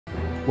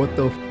What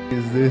the f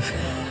is this?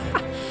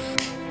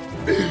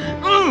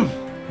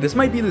 This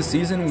might be the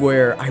season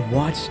where I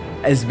watched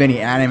as many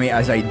anime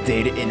as I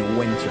did in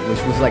winter,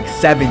 which was like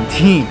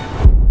 17.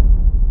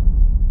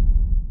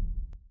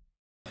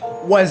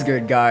 What's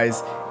good,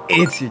 guys?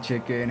 It's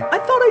Yoshiken. I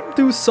thought I'd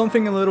do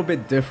something a little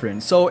bit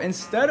different. So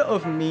instead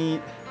of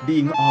me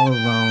being all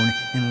alone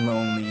and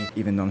lonely,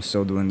 even though I'm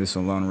still doing this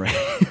alone, right?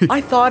 I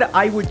thought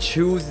I would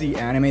choose the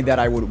anime that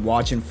I would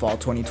watch in fall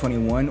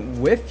 2021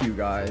 with you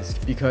guys,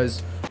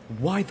 because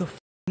why the f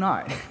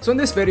not? So in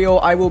this video,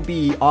 I will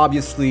be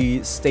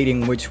obviously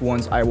stating which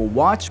ones I will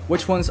watch,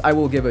 which ones I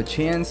will give a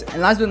chance,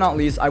 and last but not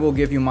least, I will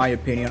give you my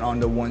opinion on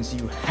the ones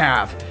you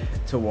have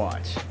to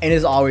watch. And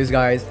as always,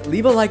 guys,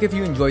 leave a like if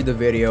you enjoyed the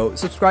video,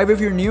 subscribe if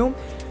you're new,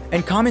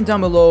 and comment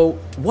down below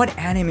what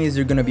animes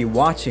you're gonna be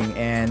watching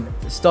and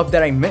stuff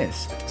that I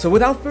missed. So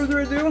without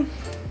further ado,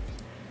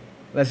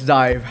 let's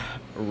dive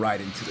right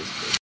into this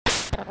video.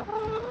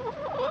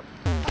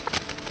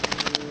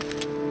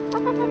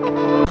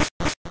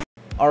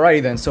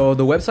 Alrighty then, so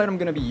the website I'm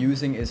gonna be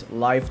using is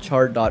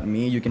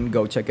livechart.me. You can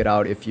go check it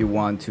out if you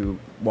want to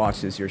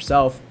watch this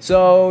yourself.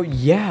 So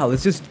yeah,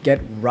 let's just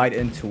get right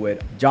into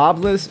it.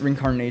 Jobless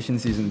Reincarnation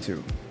Season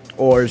 2,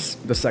 or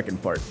the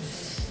second part.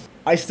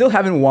 I still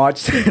haven't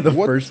watched the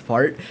first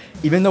part,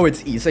 even though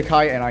it's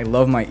isekai, and I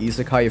love my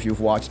isekai if you've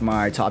watched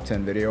my top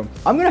 10 video.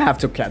 I'm gonna have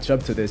to catch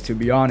up to this, to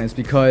be honest,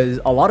 because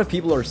a lot of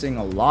people are saying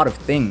a lot of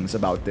things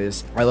about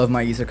this. I love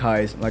my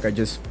isekais, like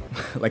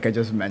I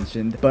just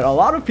mentioned, but a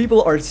lot of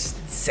people are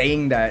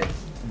saying that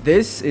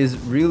this is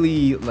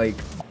really like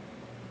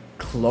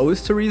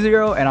close to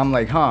ReZero, and I'm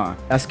like, huh,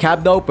 that's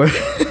cap dope, but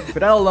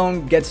that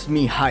alone gets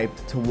me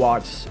hyped to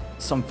watch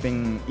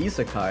something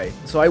isekai,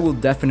 so I will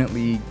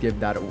definitely give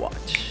that a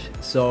watch.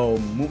 So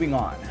moving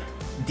on,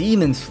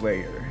 Demon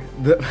Slayer.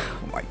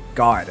 Oh my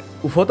god,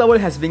 Ufotable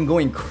has been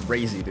going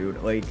crazy,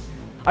 dude. Like,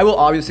 I will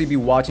obviously be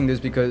watching this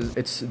because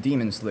it's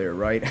Demon Slayer,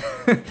 right?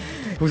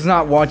 Who's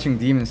not watching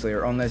Demon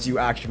Slayer unless you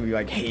actually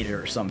like hate it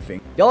or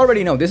something? Y'all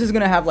already know this is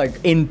gonna have like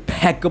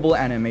impeccable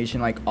animation,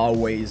 like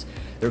always.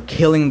 They're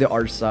killing the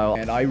art style,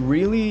 and I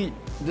really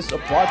just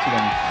applaud to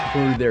them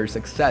for their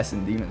success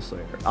in Demon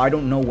Slayer. I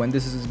don't know when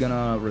this is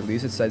gonna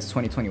release. It says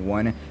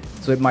 2021,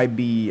 so it might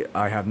be,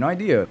 I have no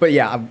idea. But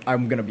yeah,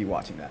 I'm gonna be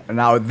watching that. And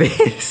now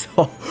this,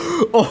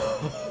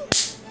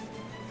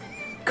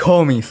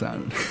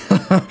 Komi-san.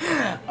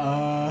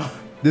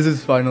 This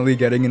is finally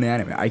getting an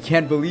anime. I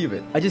can't believe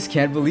it. I just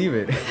can't believe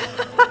it.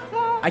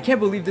 I can't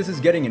believe this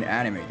is getting an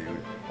anime,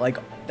 dude. Like,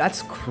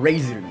 that's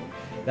crazy to me.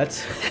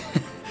 That's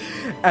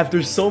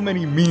after so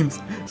many memes,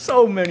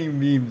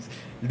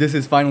 this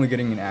is finally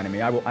getting an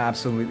anime. I will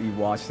absolutely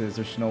watch this.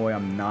 There's no way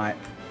I'm not.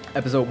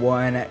 Episode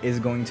 1 is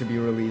going to be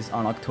released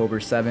on October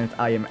 7th.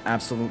 I am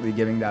absolutely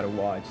giving that a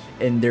watch.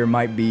 And there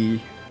might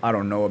be, I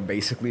don't know, a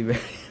basically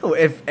video,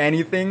 if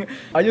anything.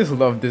 I just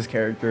love this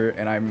character,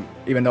 and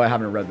even though I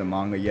haven't read the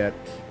manga yet,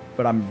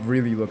 but I'm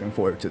really looking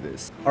forward to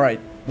this. Alright,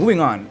 moving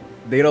on.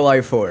 Data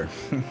Life 4.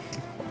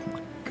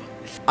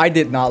 I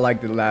did not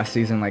like the last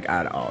season like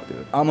at all,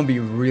 dude. I'm gonna be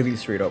really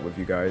straight up with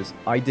you guys.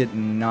 I did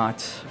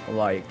not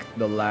like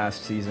the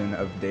last season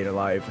of Data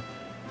Life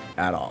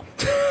at all.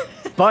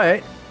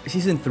 But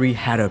season 3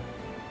 had a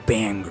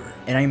banger,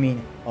 and I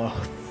mean a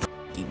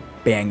fucking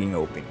banging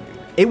opening, dude.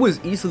 It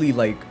was easily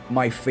like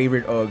my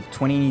favorite of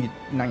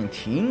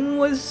 2019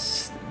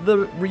 was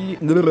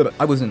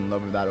I was in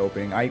love with that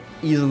opening. I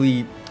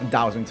easily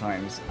 1,000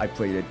 times I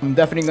played it. I'm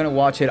definitely gonna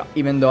watch it,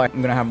 even though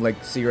I'm gonna have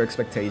like zero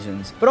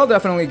expectations, but I'll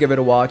definitely give it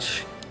a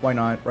watch. Why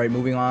not? Right,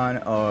 moving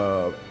on.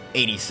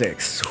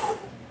 86.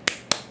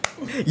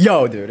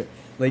 Yo, dude,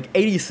 like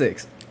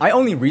 86. I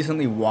only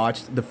recently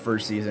watched the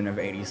first season of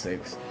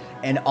 86,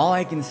 and all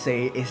I can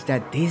say is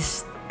that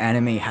this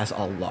anime has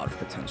a lot of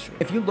potential.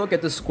 If you look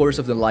at the scores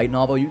of the light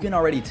novel, you can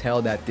already tell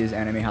that this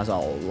anime has a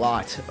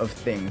lot of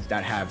things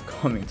that have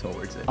coming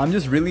towards it. I'm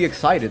just really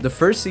excited. The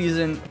first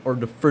season, or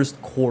the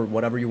first core,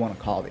 whatever you want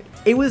to call it,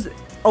 it was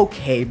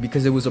okay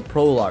because it was a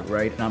prologue,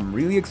 right? And I'm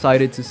really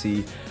excited to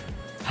see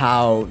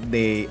how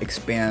they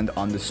expand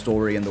on the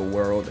story and the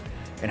world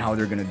and how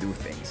they're gonna do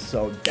things.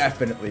 So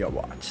definitely a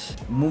watch.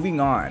 Moving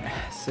on.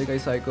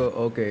 Sekai Psycho,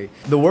 okay.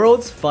 The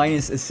world's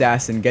finest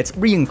assassin gets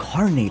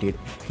reincarnated.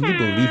 Can you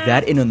believe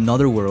that? In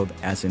another world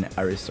as an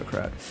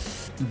aristocrat.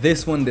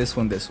 This one.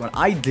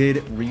 I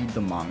did read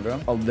the manga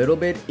a little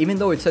bit. Even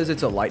though it says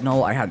it's a light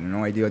novel, I had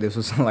no idea this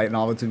was a light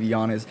novel, to be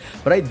honest.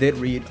 But I did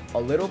read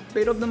a little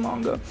bit of the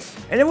manga,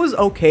 and it was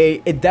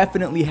okay. It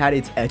definitely had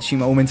its ecchi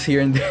moments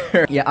here and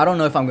there. Yeah, I don't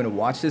know if I'm gonna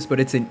watch this, but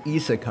it's an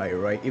isekai,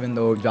 right? Even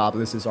though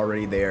Jobless is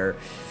already there.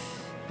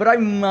 But I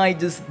might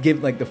just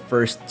give like the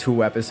first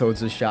 2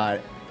 episodes a shot,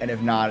 and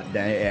if not,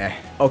 then eh.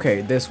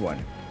 Okay, this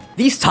one.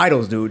 These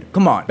titles, dude,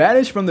 come on.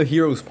 Banished from the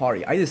hero's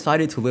party. I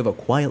decided to live a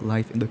quiet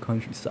life in the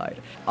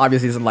countryside.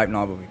 Obviously, it's a light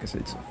novel because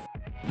it's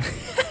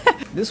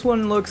This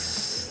one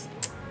looks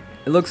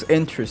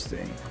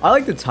interesting. I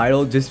like the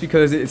title just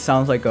because it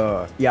sounds like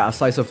a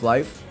slice of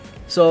life.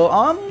 So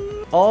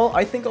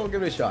I think I'll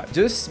give it a shot.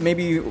 Just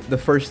maybe the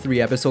first 3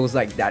 episodes,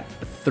 like that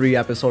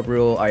 3-episode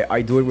rule.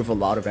 I do it with a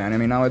lot of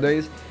anime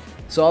nowadays.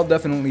 So I'll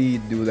definitely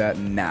do that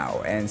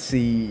now and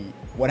see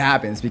what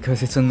happens,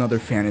 because it's another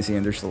fantasy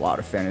and there's a lot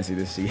of fantasy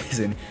this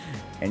season.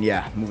 And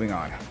yeah, moving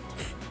on.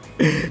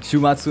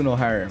 Shumatsu no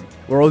Harem.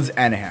 World's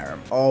End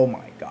Harem. Oh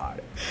my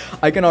god.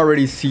 I can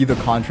already see the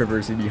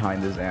controversy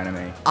behind this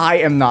anime. I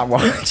am not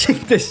watching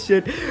this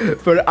shit,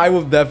 but I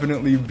will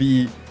definitely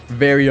be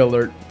very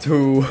alert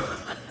to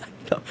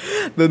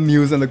the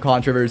news and the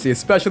controversy,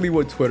 especially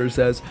what Twitter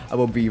says. I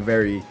will be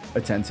very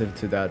attentive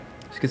to that.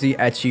 You can see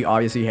ecchi,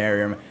 obviously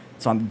harem.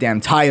 It's on the damn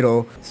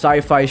title.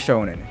 Sci-fi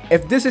shonen.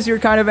 If this is your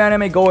kind of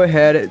anime, go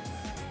ahead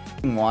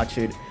and watch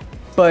it.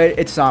 But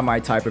it's not my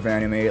type of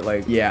anime.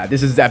 Like, yeah,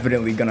 this is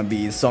definitely gonna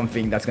be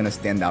something that's gonna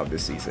stand out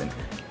this season.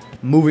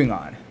 Moving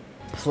on.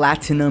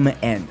 Platinum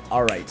End.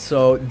 Alright,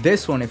 so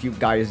this one, if you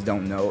guys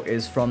don't know,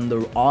 is from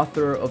the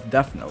author of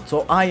Death Note.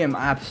 So I am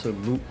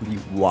absolutely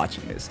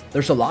watching this.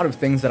 There's a lot of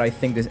things that I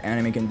think this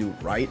anime can do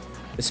right,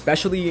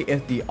 especially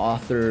if the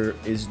author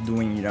is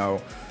doing, you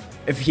know,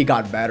 if he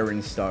got better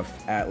and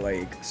stuff at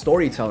like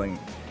storytelling.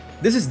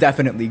 This is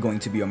definitely going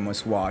to be a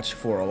must-watch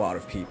for a lot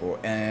of people,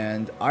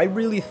 and I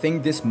really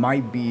think this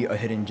might be a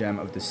hidden gem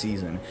of the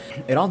season.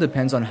 It all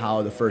depends on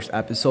how the first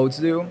episodes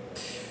do,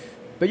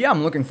 but yeah,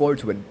 I'm looking forward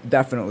to it.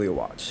 Definitely a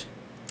watch.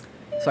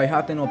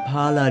 Saihate no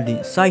Paladin.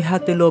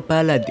 Saihate no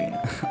Paladin.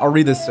 I'll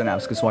read the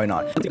synapse, because why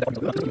not?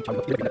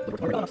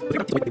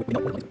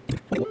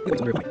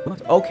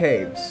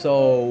 Okay,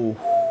 so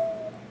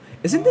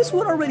isn't this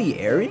one already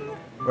airing?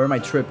 Or am I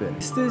tripping?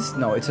 Is this?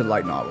 No, it's a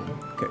light novel.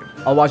 Okay.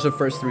 I'll watch the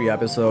first 3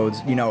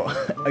 episodes. You know,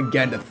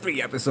 again, the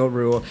 3-episode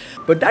rule.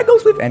 But that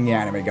goes with any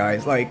anime,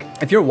 guys. Like,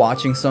 if you're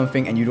watching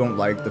something and you don't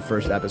like the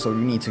first episode,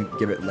 you need to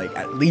give it, like,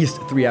 at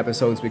least 3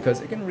 episodes, because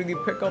it can really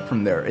pick up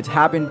from there. It's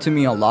happened to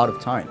me a lot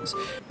of times.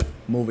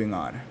 Moving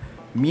on.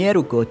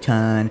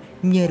 Mieruko-chan.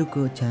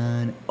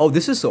 Mieruko-chan. Oh,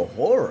 this is a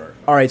horror.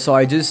 Alright, so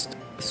I just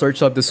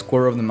searched up the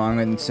score of the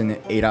manga, and it's an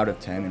 8 out of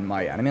 10 in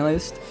my anime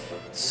list.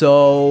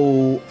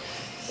 So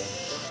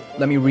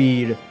let me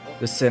read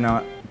the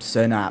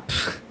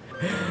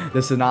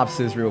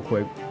synopsis real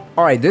quick.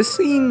 Alright, this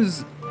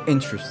seems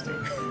interesting.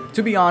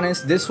 To be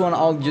honest, this one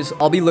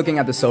I'll be looking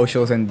at the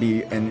socials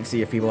and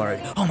see if people are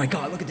like, oh my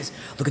god, look at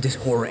this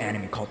horror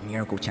anime called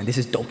Mieruko-chan. This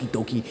is Doki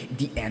Doki,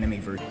 the anime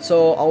version.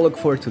 So I'll look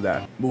forward to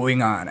that.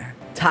 Moving on.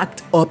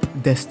 Tacked Up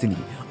Destiny.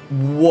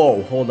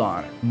 Whoa, hold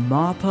on.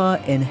 Mappa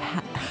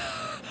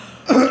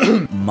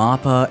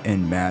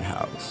and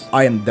Madhouse.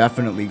 I am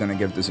definitely gonna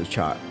give this a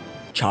shot.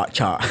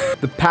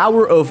 The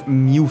power of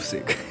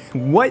music.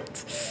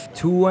 What?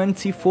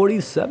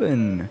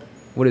 2047.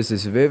 What is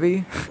this,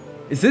 Vivi?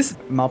 Is this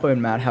Mappa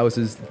and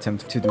Madhouse's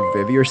attempt to do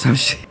Vivi or some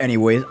shit?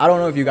 Anyways, I don't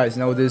know if you guys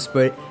know this,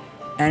 but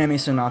anime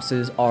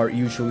synopses are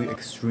usually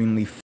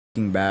extremely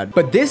f***ing bad.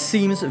 But this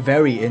seems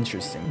very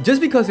interesting.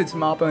 Just because it's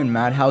Mappa and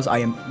Madhouse, I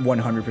am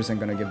 100%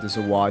 gonna give this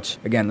a watch.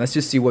 Again, let's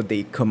just see what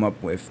they come up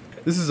with.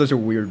 This is such a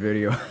weird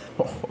video.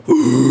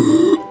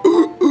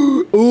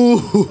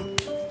 Ooh.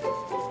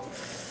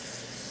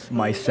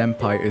 My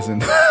senpai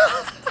isn't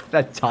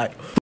that title.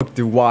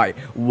 Dude, why?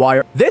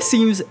 This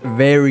seems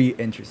very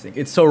interesting.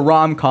 It's a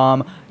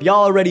rom-com.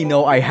 Y'all already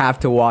know I have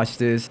to watch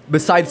this.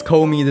 Besides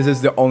Komi, this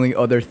is the only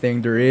other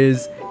thing there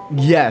is.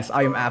 Yes,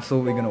 I am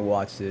absolutely gonna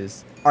watch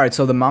this. Alright,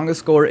 so the manga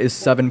score is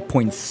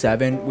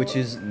 7.7, which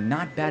is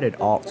not bad at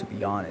all, to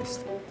be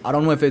honest. I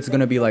don't know if it's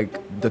gonna be like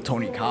the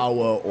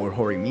Tonikawa or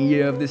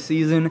Horimiya of this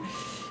season.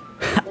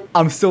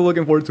 I'm still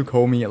looking forward to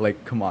Komi.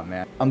 Like, come on,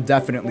 man. I'm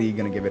definitely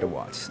gonna give it a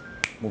watch.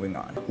 Moving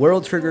on.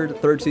 World Triggered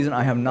 3rd season.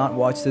 I have not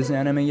watched this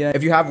anime yet.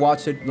 If you have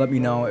watched it, let me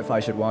know if I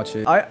should watch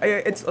it.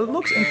 It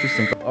looks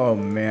interesting. Oh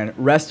man.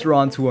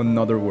 Restaurant to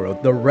Another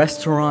World. The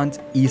Restaurant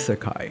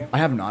Isekai. I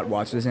have not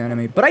watched this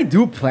anime, but I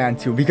do plan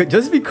to,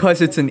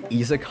 because it's an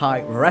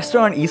isekai.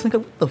 Restaurant Isekai?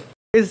 What the f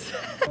is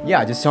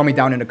yeah, just tell me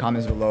down in the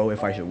comments below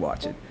if I should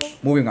watch it.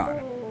 Moving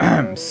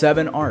on.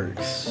 7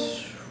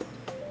 arcs.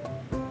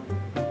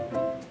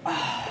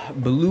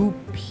 Blue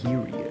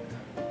Period.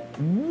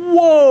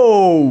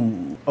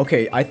 Whoa!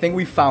 Okay, I think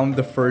we found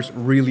the first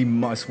really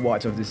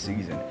must-watch of this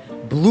season.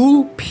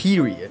 Blue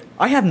Period.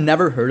 I have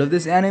never heard of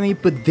this anime,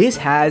 but this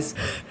has...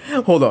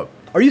 Hold up.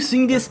 Are you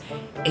seeing this?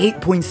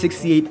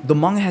 8.68. The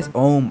manga has...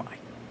 Oh my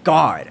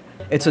god.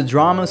 It's a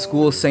drama,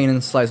 school,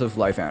 seinen, slice of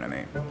life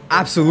anime.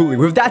 Absolutely.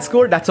 With that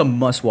score, that's a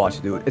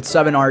must-watch, dude. It's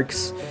 7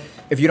 arcs.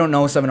 If you don't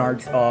know 7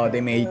 arcs,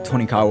 they made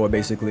Tonikawa,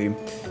 basically.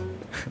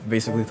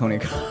 Basically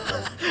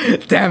Tonikawa.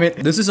 Damn it.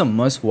 This is a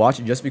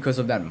must-watch just because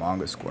of that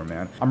manga score,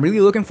 man. I'm really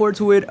looking forward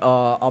to it.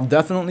 I'll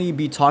definitely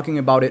be talking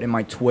about it in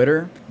my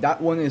Twitter. That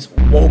one is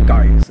whoa,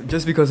 guys,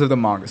 just because of the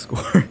manga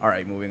score.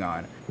 Alright, moving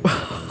on.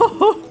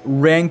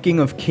 Ranking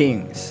of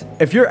Kings.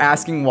 If you're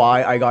asking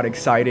why I got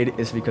excited,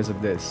 it's because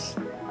of this.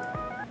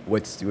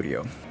 Wit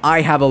Studio.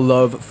 I have a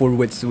love for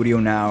Wit Studio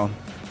now.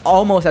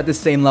 Almost at the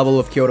same level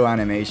of Kyoto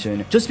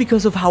Animation. Just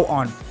because of how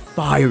on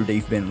fire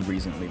they've been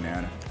recently,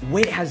 man.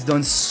 Wit has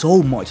done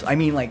so much. I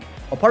mean, like,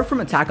 apart from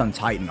Attack on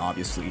Titan,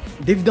 obviously,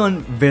 they've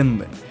done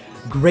Vinland.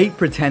 Great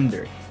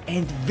Pretender,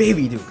 and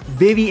Vivi, dude.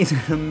 Vivi is an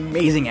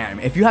amazing anime.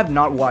 If you have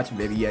not watched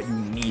Vivi yet, you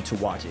need to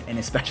watch it, and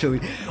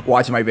especially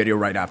watch my video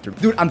right after.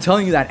 Dude, I'm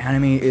telling you that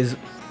anime is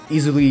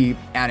easily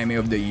anime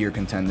of the year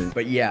contender.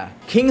 But yeah,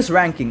 King's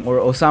ranking or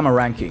Osama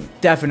ranking,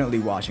 definitely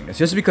watching this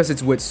just because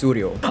it's Wit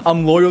Studio.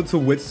 I'm loyal to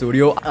Wit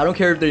Studio. I don't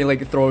care if they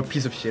like throw a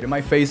piece of shit in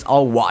my face,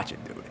 I'll watch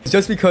it, dude. It's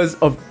just because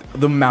of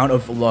the amount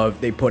of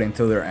love they put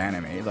into their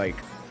anime. Like,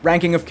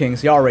 ranking of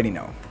Kings, you already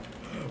know.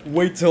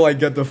 Wait till I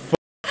get the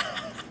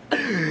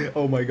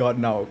oh my god,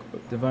 no.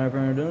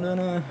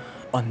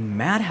 On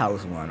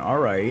Madhouse one,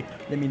 alright.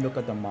 Let me look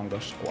at the manga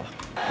score.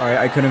 Alright,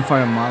 I couldn't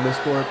find a manga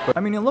score, but I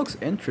mean, it looks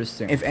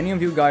interesting. If any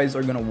of you guys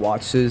are gonna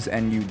watch this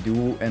and you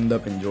do end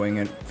up enjoying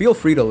it, feel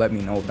free to let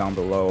me know down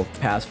below.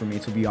 Pass for me,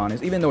 to be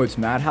honest, even though it's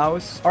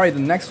Madhouse. Alright, the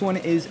next one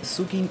is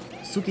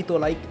Tsukito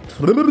like.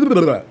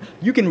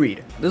 You can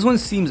read. This one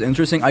seems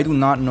interesting. I do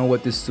not know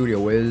what this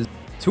studio is.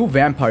 2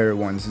 vampire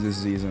ones this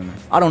season.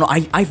 I don't know.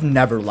 I've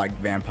never liked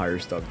vampire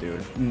stuff,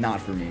 dude.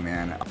 Not for me,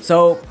 man.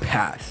 So,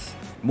 pass.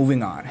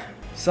 Moving on.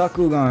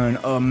 Sakugan,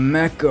 a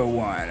mecha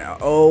one.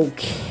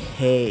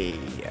 Okay.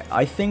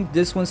 I think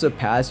this one's a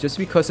pass just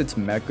because it's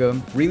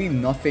mecha. Really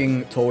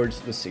nothing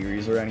towards the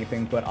series or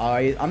anything, but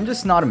I'm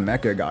just not a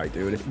mecha guy,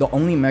 dude. The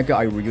only mecha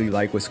I really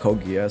like was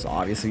Code Geass,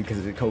 obviously,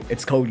 because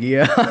it's Code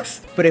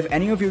Geass. But if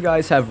any of you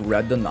guys have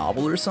read the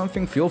novel or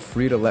something, feel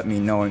free to let me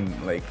know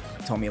and like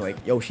tell me like,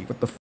 Yoshi, what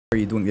the f are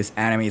you doing? This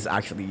anime is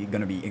actually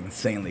gonna be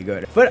insanely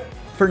good. But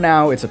for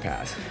now, it's a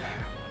pass.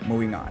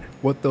 Moving on.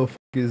 What the f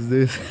is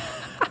this?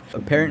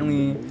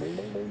 Apparently,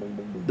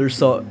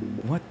 there's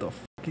what the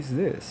f is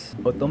this?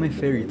 Otome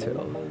Fairy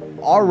Tale.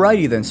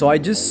 Alrighty then, so I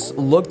just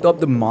looked up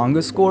the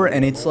manga score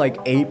and it's like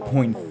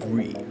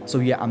 8.3. So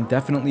yeah, I'm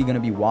definitely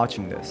gonna be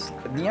watching this.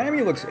 The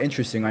anime looks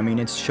interesting. I mean,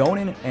 it's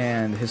shonen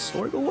and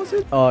historical, was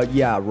it?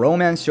 Yeah,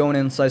 romance,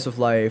 shonen, slice of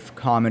life,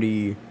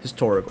 comedy,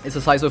 historical. It's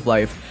a slice of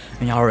life,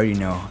 and you already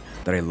know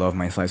that I love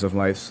my slice of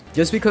lives.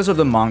 Just because of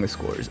the manga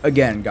scores.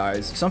 Again,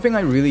 guys, something I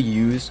really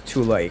use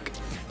to like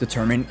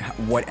determine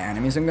what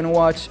animes I'm gonna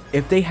watch.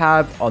 If they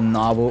have a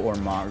novel or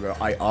manga,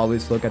 I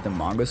always look at the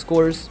manga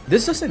scores.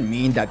 This doesn't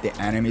mean that the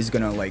anime is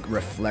gonna like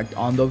reflect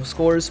on those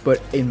scores,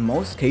 but in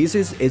most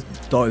cases, it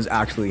does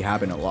actually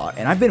happen a lot.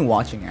 And I've been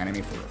watching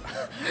anime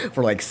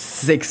for like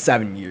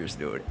 6-7 years,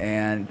 dude.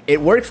 And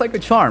it works like a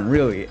charm,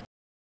 really.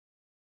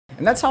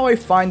 And that's how I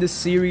find the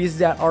series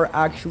that are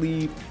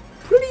actually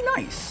pretty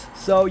nice.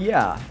 So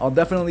yeah, I'll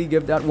definitely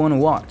give that one a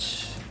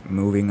watch.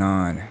 Moving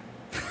on.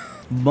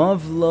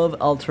 Love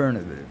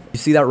Alternative. You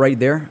see that right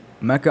there?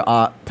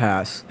 Mecha,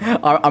 pass.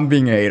 I'm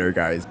being a hater,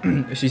 guys.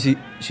 Shiki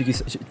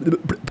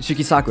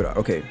Sakura.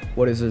 Okay,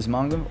 what is this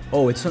manga?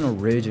 Oh, it's an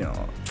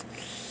original.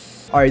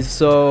 Alright,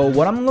 so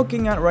what I'm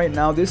looking at right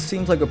now, this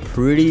seems like a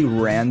pretty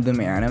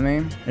random anime.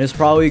 And it's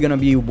probably gonna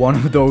be one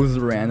of those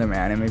random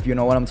anime, if you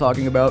know what I'm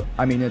talking about.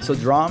 I mean, it's a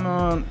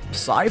drama,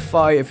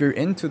 sci-fi, if you're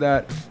into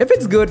that. If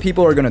it's good,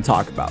 people are gonna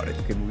talk about it.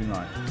 Okay, moving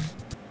on.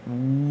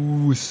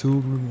 Ooh,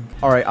 Silverlink.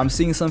 Alright, I'm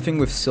seeing something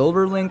with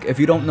Silverlink. If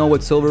you don't know what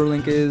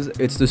Silverlink is,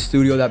 it's the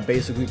studio that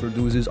basically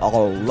produces a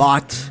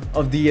lot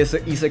of the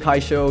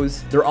isekai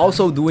shows. They're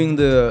also doing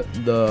the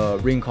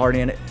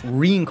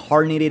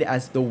reincarnated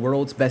as the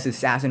world's best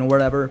assassin or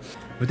whatever.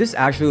 But this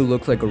actually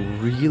looks like a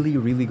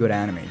really good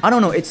anime. I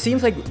don't know, it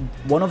seems like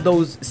one of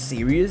those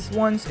serious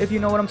ones, if you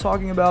know what I'm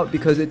talking about,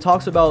 because it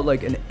talks about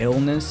like an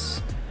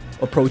illness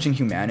approaching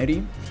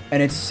humanity.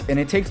 And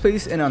it takes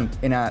place in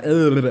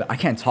a I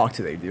can't talk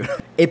today, dude.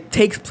 It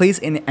takes place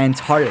in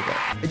Antarctica.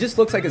 It just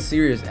looks like a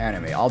serious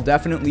anime. I'll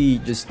definitely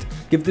just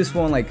give this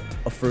one like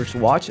a first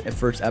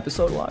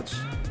episode watch.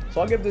 So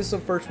I'll give this a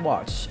first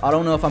watch. I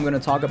don't know if I'm gonna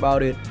talk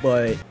about it,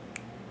 but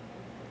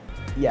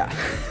yeah.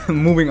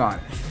 Moving on.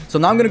 So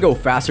now I'm gonna go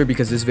faster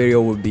because this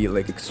video would be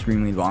like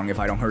extremely long if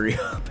I don't hurry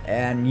up.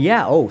 And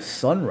yeah, oh,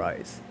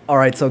 Sunrise.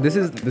 Alright, so this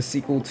is the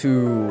sequel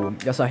to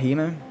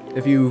Yasahime.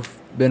 If you've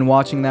been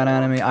watching that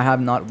anime, I have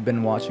not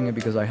been watching it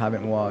because I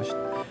haven't watched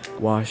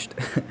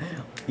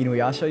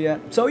Inuyasha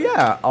yet. So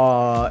yeah,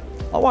 I'll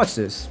watch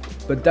this,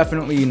 but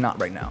definitely not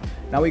right now.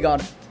 Now we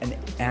got an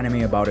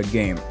anime about a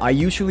game. I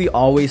usually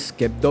always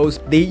skip those.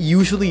 They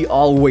usually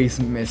always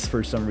miss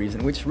for some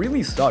reason, which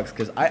really sucks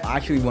because I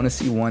actually want to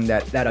see one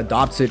that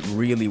adopts it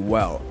really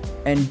well.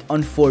 And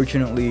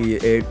unfortunately,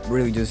 it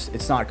really just,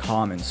 it's not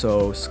common,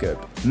 so skip.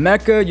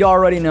 Mecha, you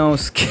already know,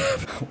 skip.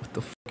 What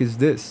the f is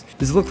this?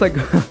 This looks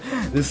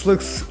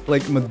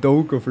like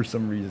Madoka for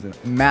some reason.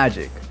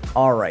 Magic.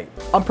 Alright,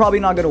 I'm probably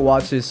not gonna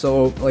watch this,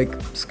 so like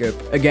skip.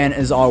 Again,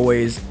 as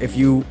always, if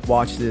you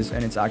watch this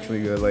and it's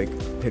actually good, like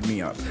hit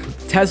me up.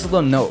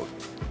 Tesla Note.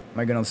 Am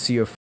I gonna see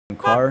a f***ing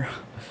car?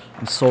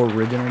 I'm so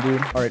original,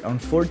 dude. Alright,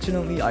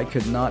 unfortunately, I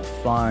could not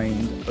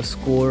find a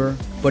score,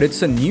 but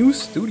it's a new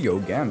studio,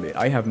 Gambit.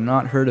 I have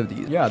not heard of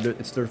these. Yeah,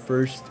 it's their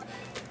first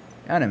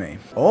anime.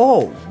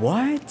 Oh,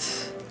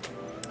 what?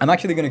 I'm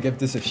actually gonna give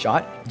this a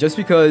shot just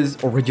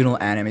because original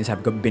animes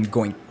have been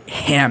going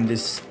ham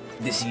this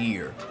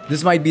year.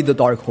 This might be the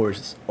dark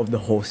horse of the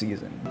whole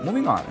season.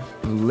 Moving on.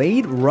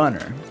 Blade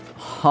Runner.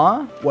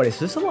 Huh? What, is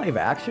this a live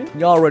action?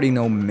 You already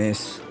know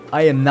Miss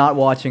I am not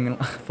watching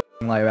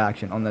live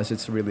action unless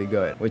it's really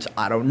good, which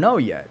I don't know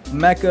yet.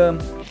 Mecha,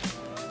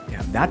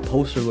 damn, that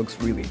poster looks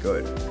really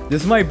good.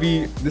 This might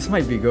be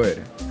good.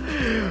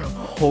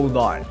 Hold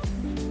on.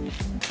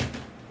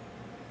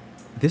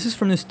 This is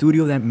from the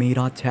studio that made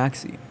Odd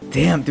Taxi.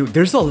 Damn, dude,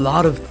 there's a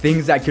lot of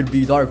things that could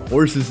be dark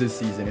horses this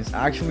season. It's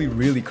actually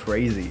really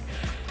crazy.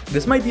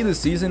 This might be the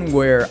season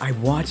where I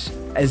watched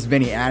as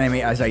many anime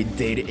as I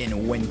did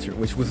in winter,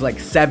 which was like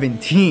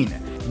 17.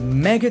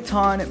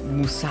 Megaton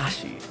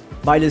Musashi,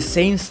 by the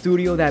same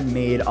studio that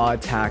made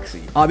Odd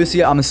Taxi.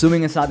 Obviously, I'm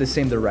assuming it's not the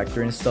same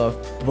director and stuff,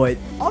 but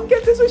I'll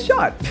give this a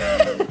shot.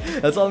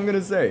 That's all I'm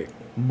gonna say.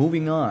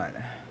 Moving on.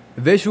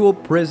 Visual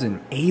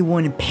Prison,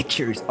 A1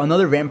 Pictures,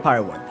 another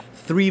vampire one.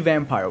 3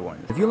 vampire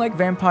ones. If you like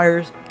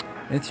vampires,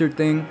 it's your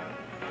thing.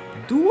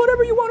 Do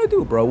whatever you want to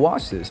do, bro.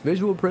 Watch this.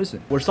 Visual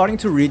Prison. We're starting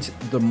to reach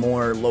the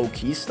more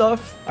low-key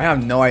stuff. I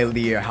have no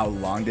idea how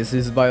long this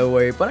is, by the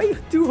way, but I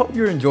do hope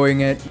you're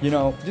enjoying it. You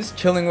know, just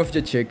chilling with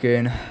your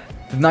chicken.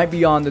 The Night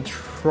Beyond the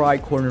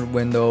Tri-Cornered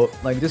Window.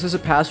 Like, this is a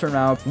pass for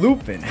now.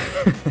 Lupin.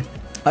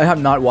 I have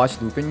not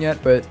watched Lupin yet,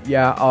 but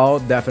yeah, I'll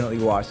definitely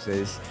watch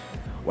this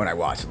when I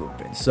watch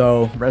Lupin.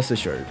 So, rest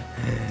assured.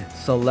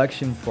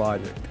 Selection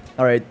Project.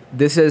 Alright,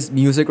 this is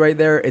music right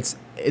there. It's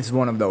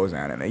one of those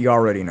anime. You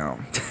already know.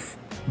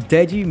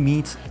 Deji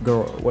meets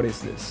Girl. What is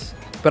this?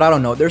 But I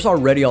don't know. There's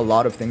already a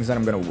lot of things that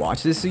I'm gonna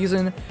watch this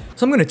season,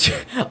 so I'm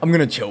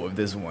gonna chill with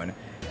this one.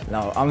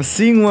 Now I'm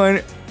seeing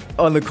one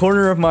on the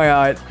corner of my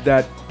eye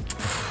that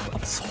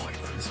I'm so hyped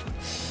for this one.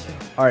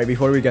 All right,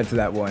 before we get to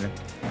that one,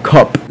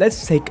 cup.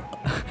 Let's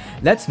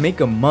make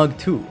a mug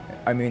too.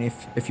 I mean,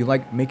 if you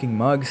like making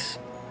mugs,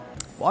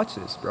 watch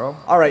this, bro.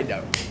 All right,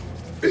 now.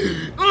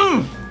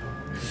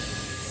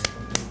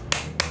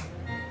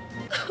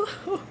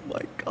 Oh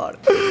my god,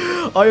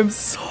 I am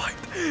so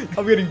hyped.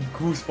 I'm getting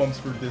goosebumps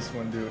for this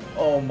one, dude.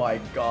 Oh my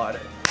god.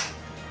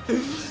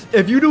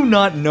 If you do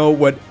not know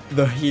what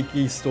the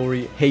Heiki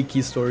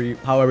story,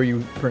 however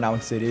you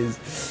pronounce it is,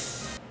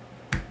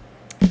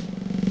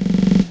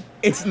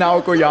 it's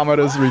Naoko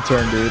Yamada's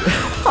return, dude.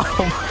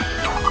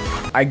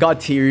 I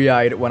got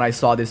teary-eyed when I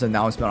saw this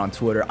announcement on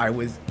Twitter.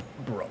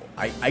 Bro,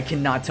 I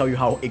cannot tell you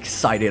how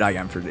excited I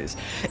am for this.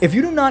 If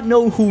you do not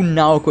know who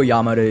Naoko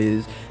Yamada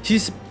is,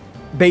 she's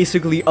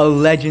basically a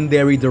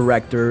legendary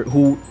director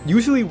who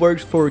usually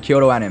works for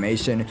Kyoto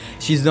Animation.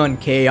 She's done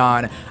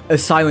K-On!, A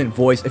Silent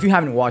Voice. If you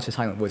haven't watched A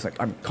Silent Voice,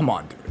 like, I mean, come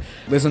on, dude.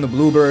 Listen to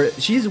Bluebird.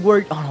 She's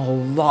worked on a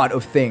lot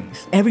of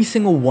things. Every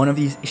single one of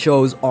these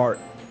shows are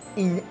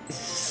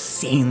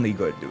insanely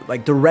good, dude.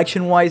 Like,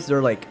 direction-wise,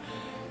 they're like,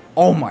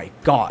 oh my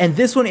god. And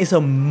this one is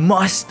a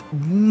must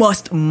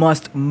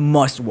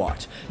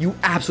watch. You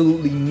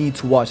absolutely need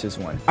to watch this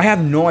one. I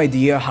have no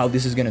idea how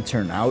this is gonna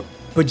turn out,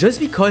 but just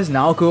because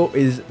Naoko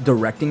is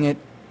directing it,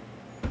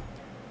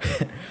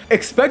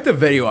 expect a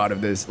video out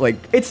of this. Like,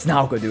 it's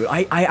Naoko, dude.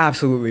 I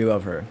absolutely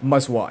love her.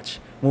 Must watch.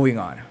 Moving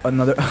on.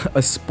 Another,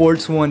 a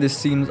sports one. This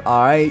seems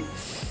alright.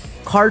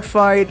 Card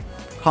fight,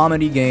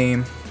 comedy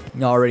game.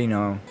 You already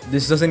know.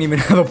 This doesn't even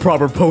have a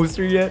proper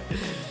poster yet.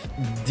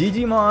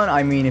 Digimon,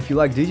 I mean, if you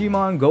like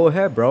Digimon, go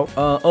ahead, bro.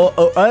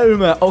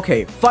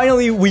 Okay,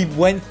 finally we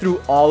went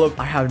through all of,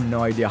 I have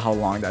no idea how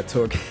long that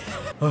took.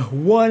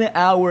 1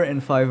 hour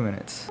and 5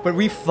 minutes. But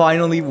we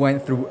finally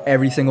went through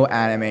every single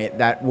anime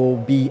that will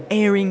be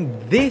airing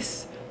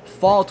this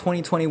fall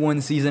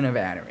 2021 season of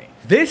anime.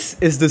 This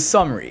is the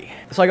summary.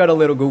 So I got a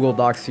little Google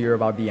Docs here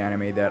about the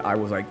anime that I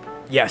was like,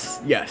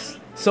 yes.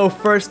 So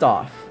first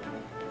off,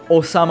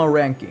 Osama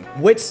ranking.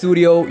 Which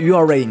studio? You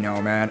already know,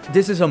 man.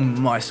 This is a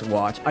must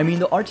watch. I mean,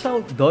 the art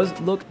style does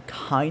look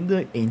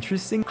kinda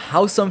interesting.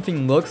 How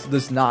something looks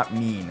does not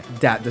mean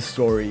that the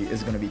story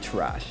is gonna be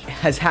trash. It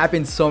has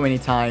happened so many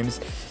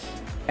times,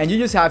 and you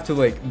just have to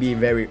like be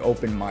very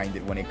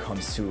open-minded when it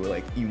comes to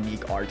like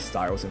unique art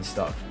styles and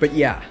stuff. But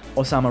yeah,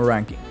 Osama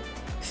ranking.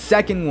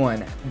 Second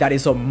one that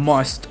is a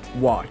must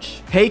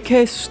watch.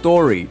 Heike's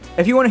Story.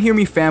 If you want to hear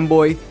me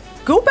fanboy,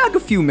 go back a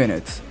few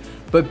minutes.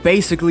 But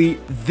basically,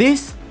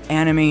 this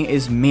anime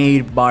is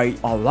made by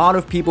a lot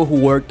of people who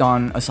worked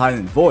on A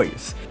Silent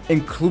Voice,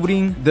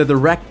 including the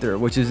director,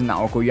 which is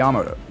Naoko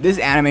Yamada. This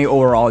anime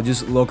overall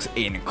just looks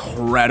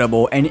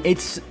incredible, and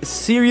it's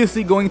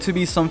seriously going to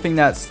be something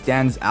that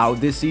stands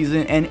out this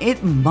season, and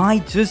it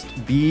might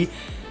just be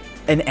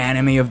an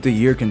anime of the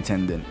year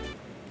contendant.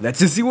 Let's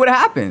just see what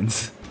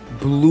happens.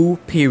 Blue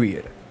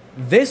Period.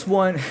 This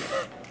one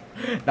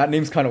that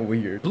name's kind of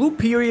weird. Blue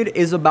Period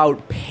is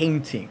about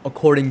painting,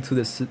 according to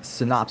the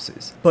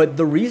synopsis. But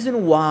the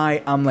reason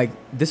why I'm like,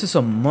 this is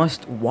a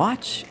must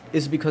watch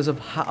is because of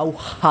how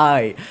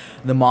high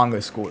the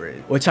manga score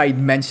is, which I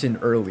mentioned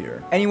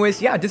earlier.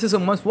 Anyways, yeah, this is a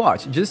must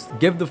watch. Just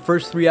give the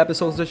first 3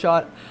 episodes a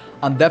shot.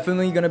 I'm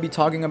definitely gonna be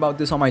talking about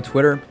this on my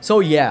Twitter. So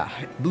yeah,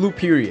 Blue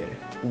Period.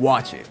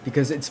 Watch it,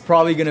 because it's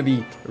probably gonna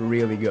be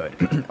really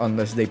good.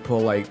 Unless they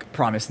pull like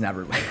Promise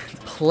Neverland.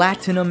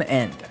 Platinum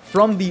End,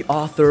 from the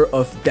author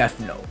of Death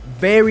Note.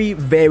 very,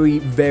 very,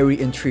 very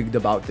intrigued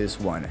about this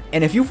one.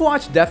 And if you've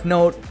watched Death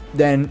Note,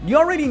 then you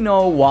already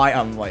know why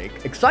I'm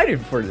like excited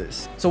for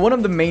this. So one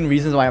of the main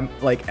reasons why I'm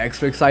like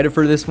extra excited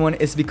for this one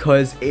is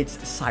because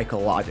it's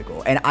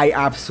psychological, and I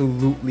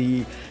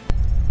absolutely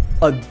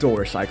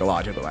adore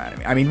psychological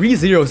anime. I mean,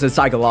 ReZero says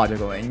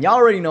psychological, and y'all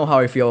already know how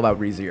I feel about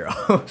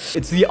ReZero.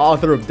 It's the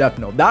author of Death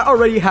Note. That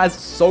already has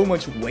so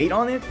much weight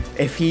on it.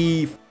 If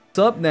he f***s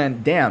up,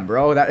 then damn,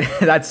 bro,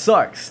 that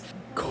sucks.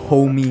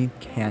 Komi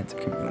can't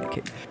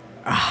communicate.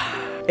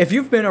 If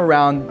you've been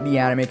around the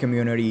anime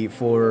community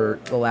for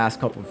the last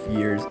couple of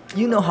years,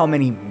 you know how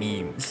many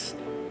memes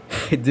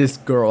this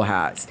girl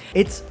has.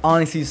 It's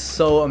honestly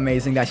so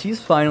amazing that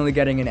she's finally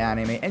getting an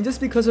anime, and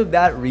just because of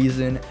that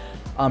reason,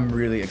 I'm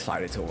really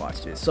excited to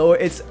watch this. So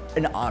it's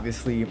an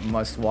obviously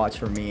must watch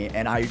for me,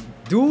 and I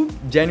do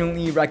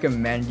genuinely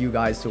recommend you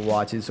guys to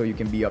watch it so you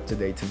can be up to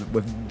date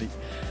with the...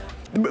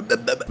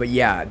 But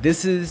yeah,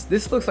 this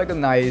looks like a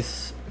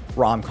nice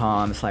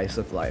rom-com slice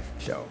of life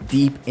show.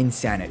 Deep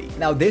insanity.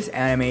 Now this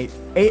anime,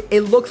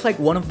 it looks like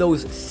one of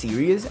those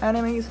serious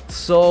animes,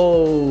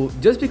 so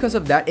just because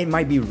of that, it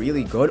might be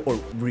really good or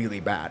really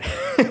bad.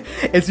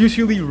 It's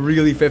usually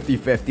really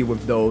 50-50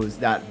 with those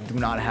that do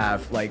not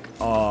have like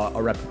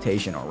a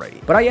reputation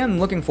already. But I am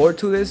looking forward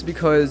to this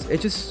because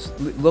it just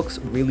looks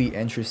really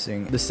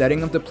interesting. The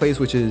setting of the place,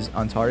 which is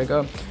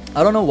Antarctica,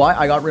 I don't know why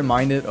I got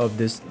reminded of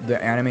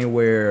the anime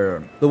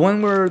where the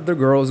one where the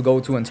girls go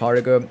to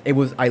Antarctica.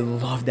 I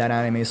love that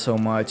anime so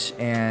much,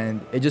 and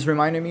it just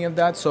reminded me of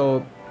that,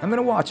 so I'm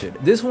gonna watch it.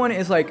 This one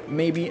is like,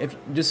 maybe if you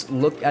just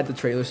look at the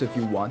trailers, if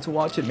you want to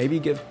watch it, maybe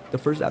give the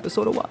first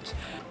episode a watch.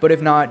 But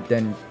if not,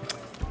 then,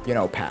 you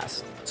know,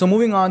 pass. So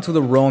moving on to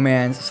the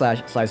romance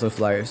slash slice of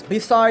life.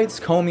 Besides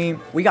Komi,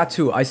 we got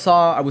two.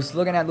 I was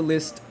looking at the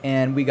list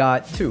and we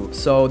got two.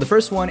 So the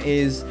first one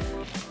is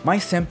My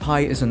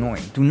Senpai is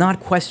Annoying. Do not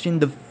question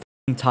the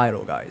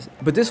title, guys,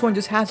 but this one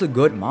just has a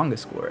good manga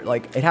score.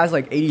 Like, it has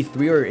like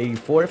 83 or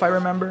 84 if I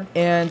remember,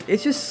 and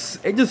it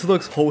just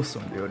looks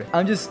wholesome, dude.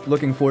 I'm just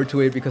looking forward to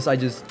it because I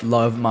just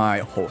love my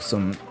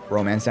wholesome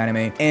romance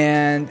anime.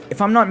 And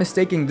if I'm not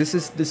mistaken, this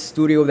is the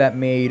studio that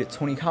made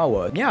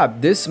Tonikawa. Yeah,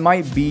 this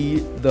might be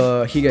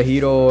the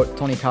Higehiro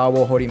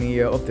Tonikawa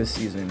Horimiya of this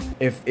season,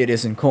 if it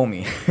isn't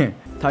Komi.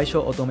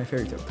 Taisho Otome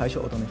Fairy Tail.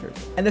 Taisho Otome Fairy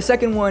Tail. And the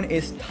second one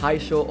is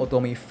Taisho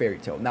Otome Fairy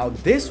Tail. Now,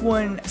 this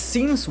one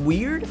seems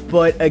weird,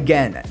 but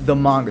again, the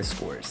manga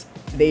scores,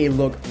 they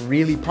look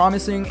really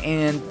promising,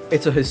 and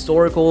it's a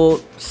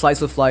historical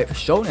slice of life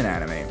shonen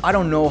anime. I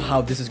don't know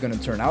how this is gonna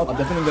turn out. I'm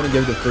definitely gonna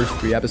give the first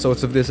 3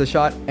 episodes of this a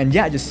shot, and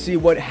yeah, just see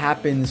what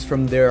happens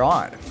from there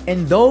on.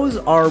 And those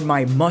are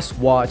my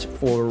must-watch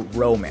for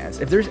romance.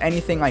 If there's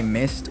anything I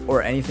missed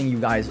or anything you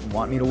guys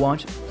want me to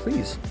watch,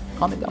 please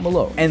comment down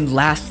below. And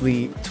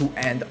lastly, to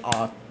end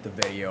off the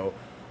video,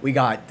 we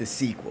got the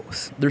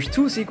sequels. There's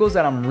 2 sequels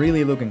that I'm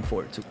really looking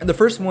forward to. And the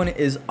first one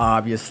is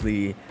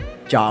obviously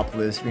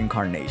Jobless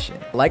Reincarnation.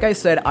 Like I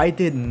said, I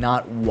did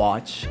not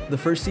watch the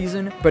first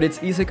season, but it's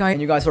isekai,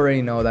 and you guys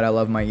already know that I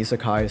love my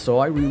isekai, so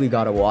I really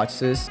gotta watch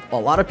this. A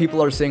lot of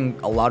people are saying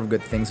a lot of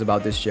good things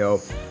about this show.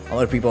 A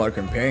lot of people are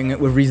comparing it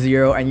with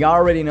ReZero, and y'all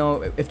already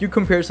know, if you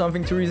compare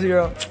something to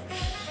ReZero.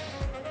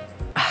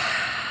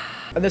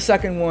 The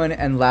second one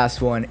and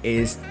last one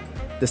is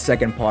the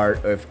second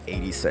part of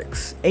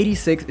 86.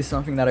 86 is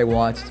something that I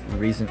watched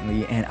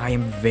recently, and I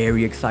am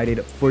very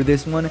excited for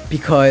this one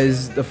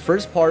because the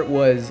first part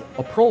was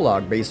a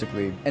prologue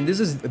basically, and this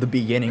is the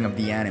beginning of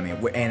the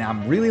anime, and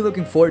I'm really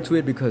looking forward to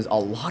it because a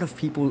lot of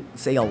people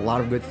say a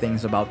lot of good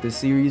things about this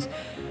series.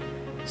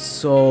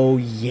 So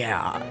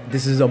yeah,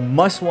 this is a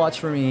must watch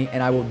for me,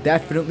 and I will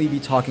definitely be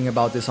talking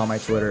about this on my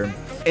Twitter.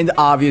 And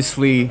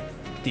obviously,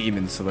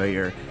 Demon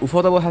Slayer.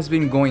 Ufotable has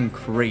been going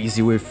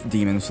crazy with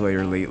Demon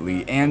Slayer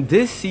lately, and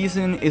this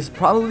season is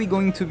probably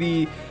going to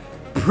be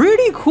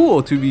pretty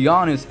cool, to be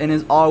honest, and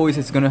as always,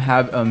 it's gonna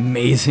have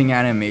amazing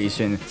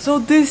animation. So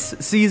this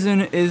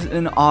season is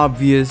an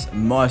obvious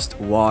must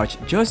watch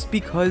just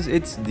because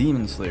it's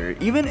Demon Slayer.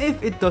 Even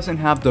if it doesn't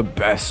have the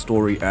best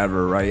story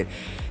ever, right?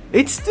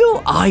 It's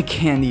still eye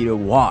candy to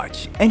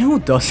watch, and who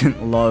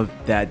doesn't love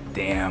that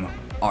damn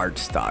art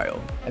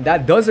style? And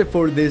that does it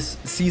for this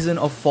season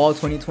of fall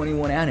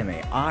 2021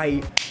 anime.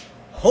 I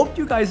hope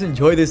you guys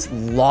enjoy this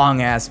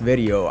long ass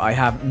video. I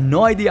have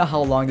no idea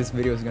how long this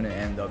video is gonna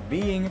end up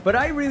being, but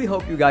I really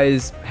hope you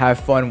guys have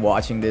fun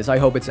watching this. I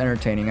hope it's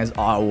entertaining as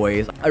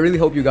always. I really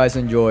hope you guys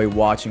enjoy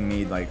watching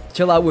me like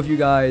chill out with you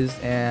guys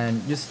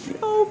and just, you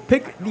know,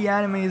 pick the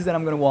animes that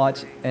I'm gonna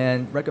watch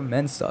and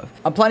recommend stuff.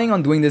 I'm planning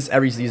on doing this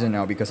every season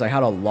now because I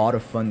had a lot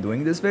of fun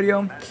doing this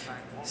video.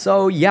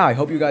 So yeah, I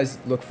hope you guys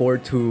look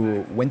forward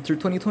to winter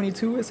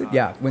 2022, is it?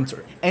 Yeah,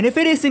 winter. And if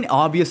it isn't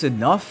obvious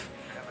enough,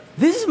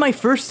 this is my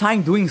first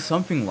time doing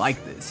something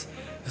like this.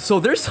 So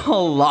there's a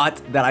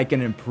lot that I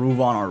can improve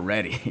on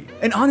already.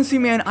 And honestly,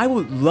 man, I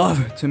would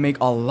love to make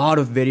a lot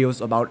of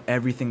videos about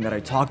everything that I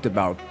talked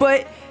about,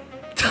 but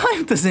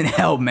time doesn't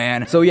help,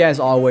 man. So yeah,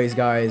 as always,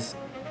 guys,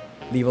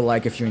 leave a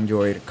like if you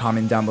enjoyed,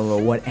 comment down below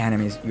what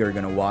animes you're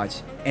gonna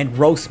watch, and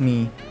roast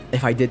me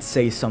if I did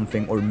say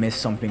something or miss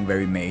something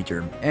very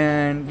major.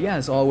 And yeah,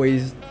 as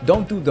always,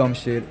 don't do dumb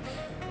shit.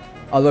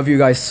 I love you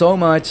guys so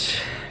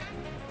much,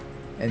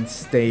 and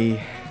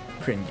stay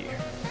cringy.